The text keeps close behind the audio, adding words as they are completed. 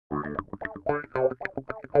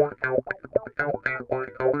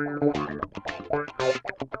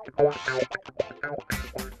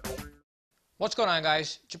What's going on,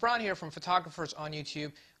 guys? Jabran here from Photographers on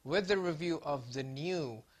YouTube with the review of the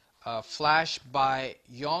new flash by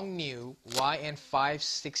Yongnuo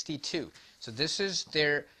YN560II. So this is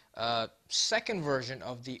their second version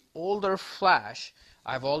of the older flash.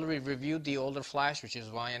 I've already reviewed the older flash, which is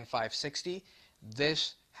YN560.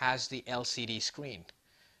 This has the LCD screen.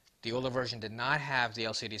 The older version did not have the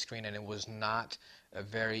LCD screen, and it was not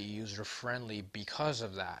very user-friendly because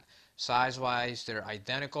of that. Size-wise, they're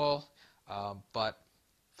identical. But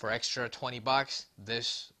for extra 20 bucks,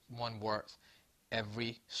 this one worth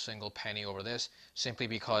every single penny over this, simply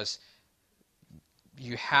because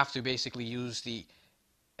you have to basically use the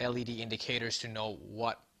LED indicators to know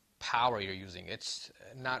what power you're using. It's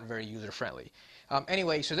not very user friendly.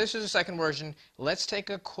 Anyway, so this is the second version. Let's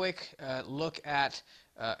take a quick look at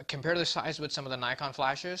compare the size with some of the Nikon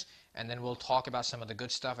flashes, and then we'll talk about some of the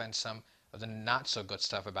good stuff and some of the not so good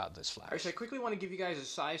stuff about this flash. Alright, so I quickly want to give you guys a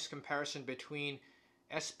size comparison between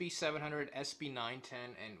SB700,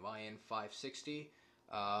 SB910, and YN560.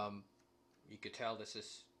 You could tell this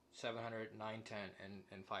is 700, 910,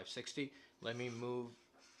 and 560. Let me move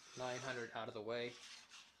 900 out of the way.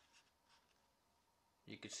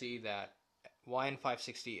 You can see that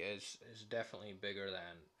YN560 is definitely bigger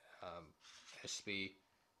than SB700.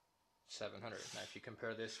 Now, if you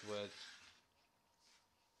compare this with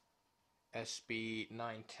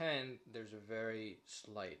SB910, there's a very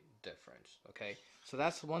slight difference. Okay, so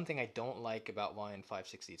that's one thing I don't like about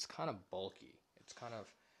YN560. It's kind of bulky. It's kind of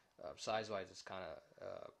size-wise, it's kind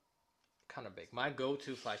of big. My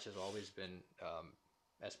go-to flash has always been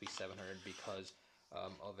SB700 because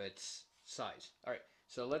of its size. All right,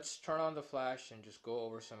 so let's turn on the flash and just go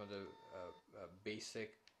over some of the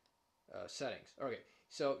basic settings. Okay,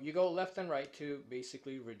 so you go left and right to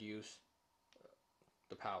basically reduce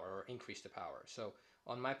the power or increase the power. So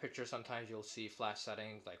on my picture, sometimes you'll see flash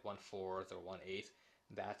settings like 1/4 or 1/8.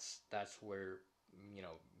 That's where you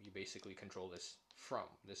basically control this from.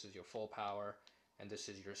 This is your full power, and this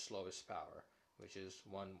is your slowest power, which is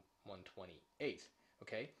 1/128.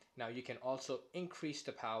 Okay. Now you can also increase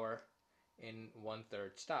the power in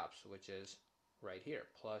 1/3 stops, which is right here,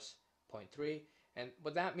 plus 0.3. And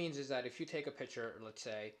what that means is that if you take a picture, let's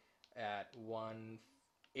say at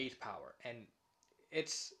 1/8 power, and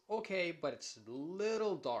it's okay, but it's a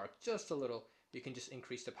little dark, just a little, you can just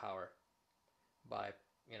increase the power by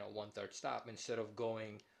 1/3 stop instead of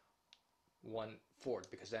going 1/4,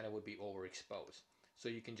 because then it would be overexposed. So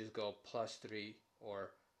you can just go +3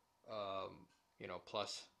 or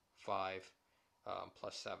 +5,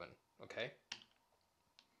 +7. Okay,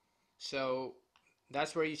 so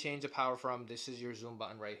that's where you change the power from. This is your zoom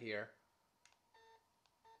button right here.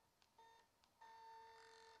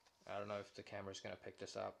 I don't know if the camera's going to pick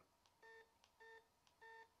this up.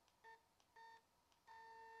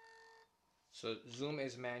 So zoom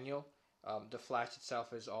is manual. The flash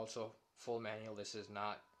itself is also full manual. This is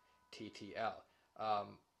not TTL.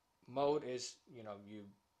 Mode is,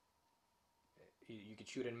 you could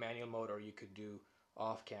shoot in manual mode, or you could do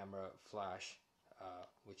off-camera flash,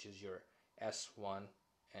 which is your S1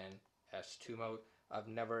 and S2 mode. I've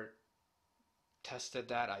never tested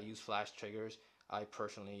that. I use flash triggers. I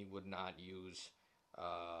personally would not use.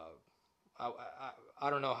 I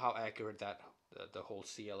don't know how accurate that the whole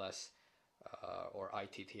CLS or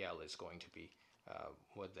ITTL is going to be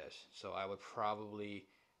with this. So I would probably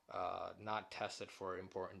not test it for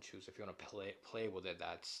important shoots. If you want to play with it,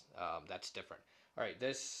 that's different. All right,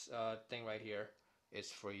 this thing right here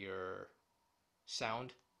is for your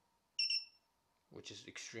sound, which is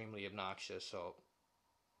extremely obnoxious. So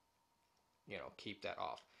keep that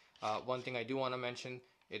off. One thing I do want to mention,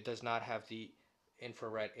 it does not have the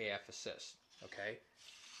infrared AF assist. Okay,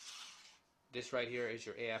 this right here is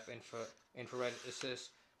your AF infrared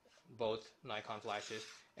assist, both Nikon flashes,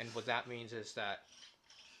 and what that means is that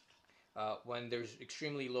when there's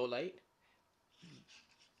extremely low light,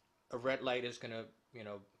 a red light is gonna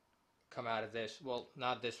come out of this. Well,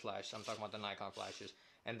 not this flash. I'm talking about the Nikon flashes,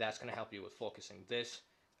 and that's gonna help you with focusing. This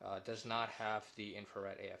does not have the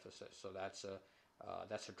infrared AF assist, so that's a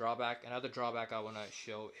drawback. Another drawback I want to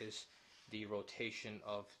show is the rotation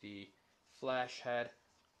of the flash head.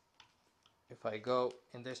 If I go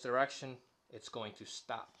in this direction, it's going to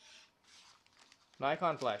stop.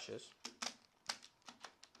 Nikon flashes,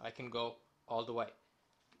 I can go all the way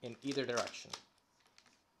in either direction.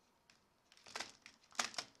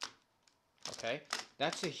 Okay,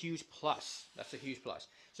 that's a huge plus. That's a huge plus.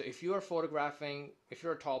 So if you are photographing, if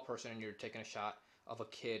you're a tall person and you're taking a shot of a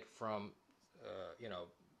kid from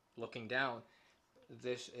looking down,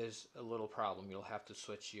 this is a little problem. You'll have to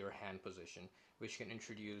switch your hand position, which can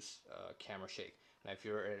introduce camera shake. Now, if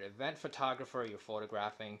you're an event photographer, you're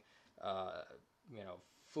photographing, uh, you know,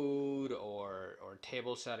 food or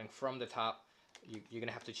table setting from the top, you're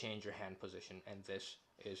gonna have to change your hand position, and this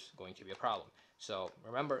is going to be a problem. So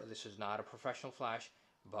remember, this is not a professional flash,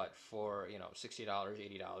 but for $60,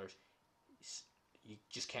 $80, you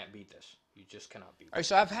just can't beat this. You just cannot beat it. All right,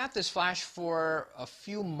 so I've had this flash for a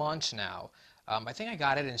few months now. I think I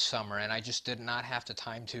got it in summer, and I just did not have the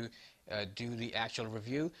time to do the actual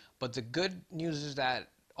review. But the good news is that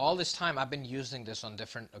all this time I've been using this on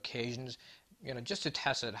different occasions, just to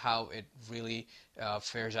test it, how it really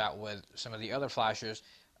fares out with some of the other flashers.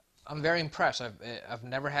 I'm very impressed. I've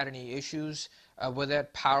never had any issues with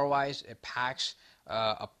it. Power-wise, it packs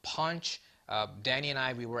a punch. Danny and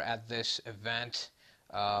I, we were at this event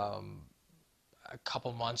a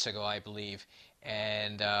couple months ago, I believe,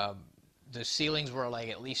 and the ceilings were like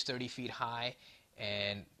at least 30 feet high,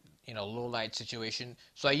 and low light situation.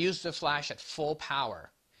 So I used the flash at full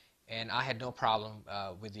power, and I had no problem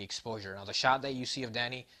with the exposure. Now the shot that you see of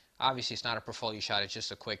Danny, obviously it's not a portfolio shot, it's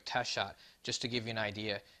just a quick test shot, just to give you an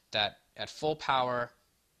idea that at full power,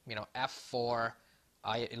 f4,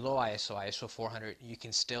 low ISO, ISO 400, you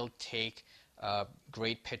can still take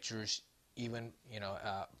great pictures, even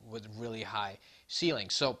with really high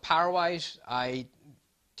ceilings. So power-wise, I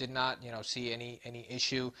did not see any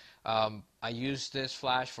issue. I used this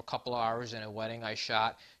flash for a couple of hours in a wedding I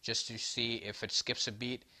shot just to see if it skips a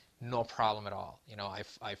beat. No problem at all.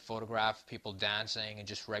 I photographed people dancing and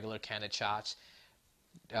just regular candid shots.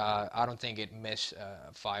 I don't think it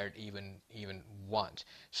misfired even once.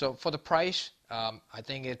 So for the price, I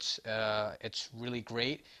think it's really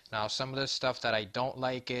great. Now some of the stuff that I don't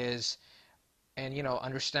like is, and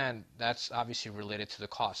understand that's obviously related to the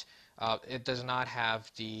cost. It does not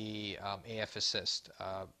have the AF assist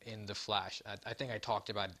in the flash. I think I talked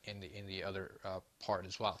about it in the other part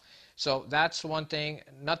as well. So that's one thing.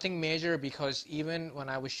 Nothing major, because even when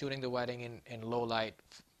I was shooting the wedding in low light,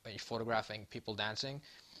 photographing people dancing,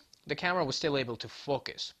 the camera was still able to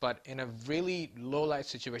focus. But in a really low light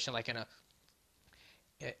situation, like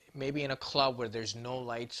maybe in a club where there's no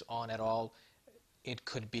lights on at all, it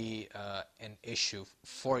could be an issue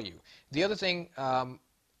for you. The other thing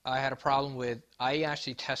I had a problem with, I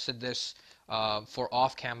actually tested this for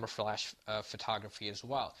off-camera flash photography as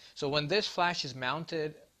well. So when this flash is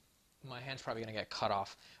mounted, my hand's probably going to get cut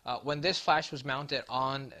off. When this flash was mounted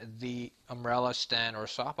on the umbrella stand or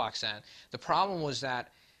softbox stand, the problem was that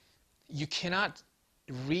you cannot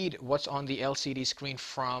read what's on the LCD screen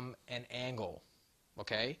from an angle.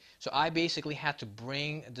 Okay? So I basically had to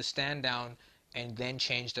bring the stand down and then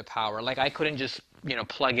change the power. Like I couldn't just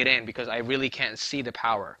plug it in because I really can't see the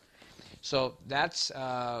power. So that's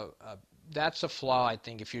a flaw, I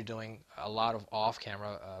think, if you're doing a lot of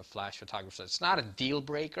off-camera flash photography. So it's not a deal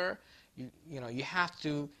breaker. You have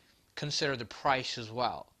to consider the price as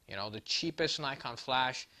well. The cheapest Nikon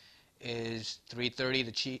flash is $330.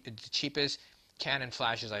 The cheapest Canon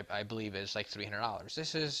flashes, I believe, is like $300.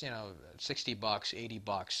 This is $60,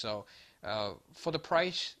 $80. So for the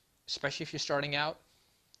price, especially if you're starting out,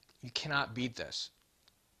 you cannot beat this.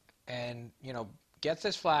 And get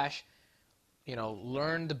this flash,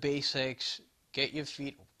 learn the basics, get your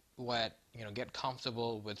feet wet, get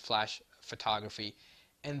comfortable with flash photography,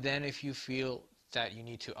 and then if you feel that you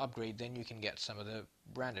need to upgrade, then you can get some of the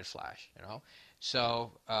branded flash.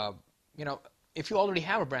 So if you already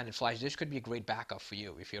have a branded flash, this could be a great backup for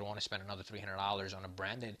you. If you don't want to spend another $300 on a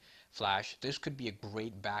branded flash, this could be a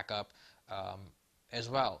great backup as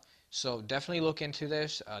well. So definitely look into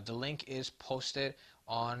this. The link is posted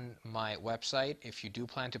on my website. If you do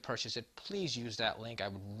plan to purchase it, please use that link. I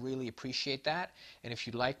would really appreciate that. And if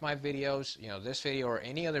you like my videos, this video or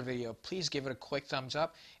any other video, please give it a quick thumbs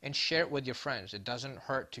up and share it with your friends. It doesn't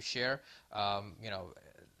hurt to share.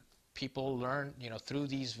 People learn through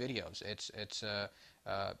these videos. It's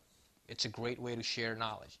a great way to share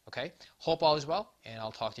knowledge. Okay, hope all is well, and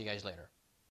I'll talk to you guys later.